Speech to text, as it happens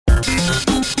Keep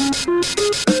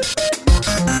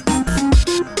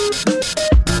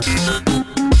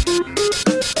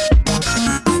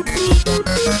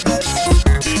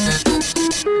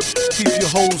your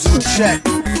hoes in check.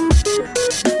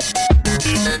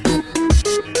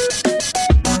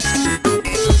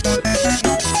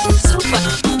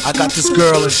 I got this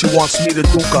girl and she wants me to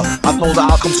duke her. I told her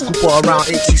I'll come scoop her around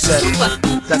 8, she said.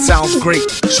 That sounds great,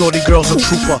 shorty girl's a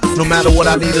trooper. No matter what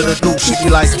I need her to do, she be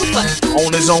like,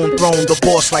 on his own throne, the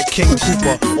boss like King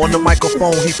Cooper. On the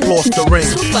microphone, he flossed the ring.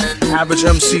 Average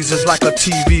MCs is like a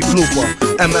TV blooper.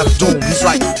 MF Doom, he's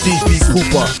like DB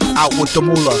Cooper. Out with the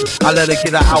moolah, I let her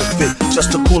get her outfit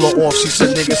just to cool her off. She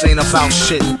said niggas ain't about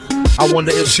shit. I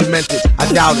wonder if she meant it, I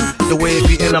doubt it. The way it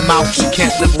be in her mouth, she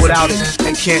can't live without it.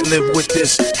 And can't live with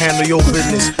this, handle your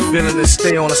business. Villainous,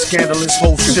 stay on a scandalous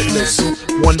whole shit list.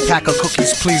 One pack of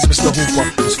cookies, please, Mr. Hooper.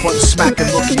 It's fun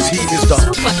smacking rookies, he is the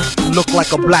look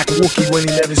like a black Wookie when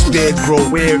he let his beard grow.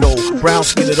 Weirdo, brown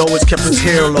skin, it always kept his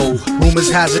hair low.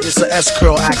 Rumors has it, it's a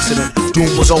S-curl accident.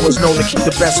 Doom was always known to keep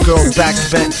the best girls'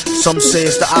 backs bent. Some say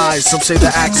it's the eyes, some say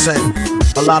the accent.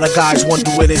 A lot of guys wonder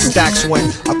where their stacks went.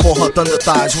 I call her thunder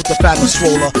thighs with the fatty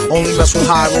swoller. Only mess with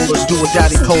high rollers, do a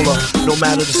daddy cola. No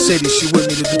matter the city, she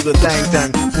with me to do the thang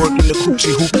thang. Working the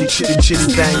coochie hoopty chitty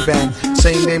chitty bang bang.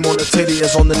 Same name on the titty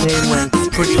as on the name ring.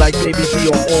 Pretty like Baby B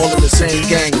on all in the same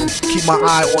gang. Keep my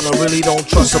eye on her, really don't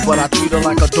trust her, but I treat her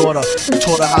like a daughter.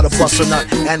 Taught her how to bust a nut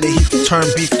and the heat to turn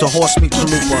beef to horse meat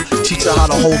chalupa. Teach her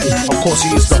how to hold it, of course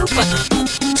he is the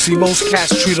see, most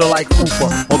cats treat her like Cooper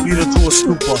or beat her to a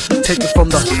stupor. Take it from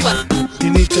the you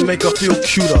need to make her feel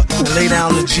cuter and lay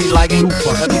down the G like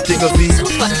Looper. Everything will be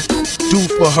do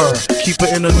for her. Keep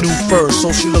her in a new fur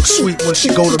so she looks sweet when she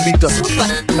go to meet the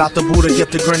got the Buddha,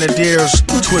 get the grenadiers.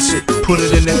 Twist it, put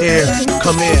it in the air.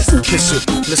 Come here, kiss it.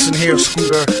 Listen here,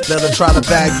 Scooter. Let her try to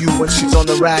bag you when she's on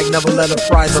the rag. Never let her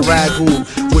fry the ragu,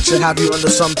 which will have you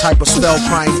under some type of spell.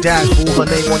 Crying dad, boo. Her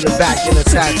name on your back in a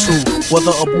tattoo.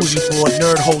 Whether a bougie for a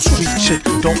nerd, hoe, street chick.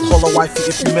 Don't call her wifey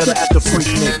if you met her at the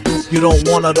freak nick. You don't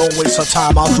want her, don't waste her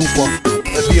time. I'll dupe her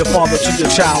and be a father to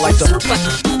your child like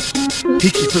the he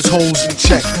keep his hoes in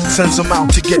check. Sends them out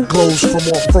to get glows from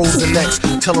all frozen necks.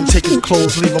 Tell him take his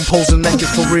clothes, leave him posing naked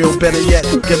for real. Better yet,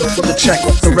 give him for the check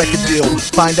off the record deal.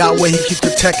 Find out where he keep the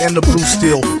tech and the blue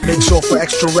steel. Make sure for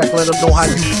extra rec, let him know how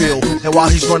you feel. And while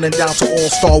he's running down to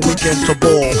All-Star Weekend to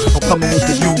ball, I'm coming with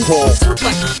the U-Haul.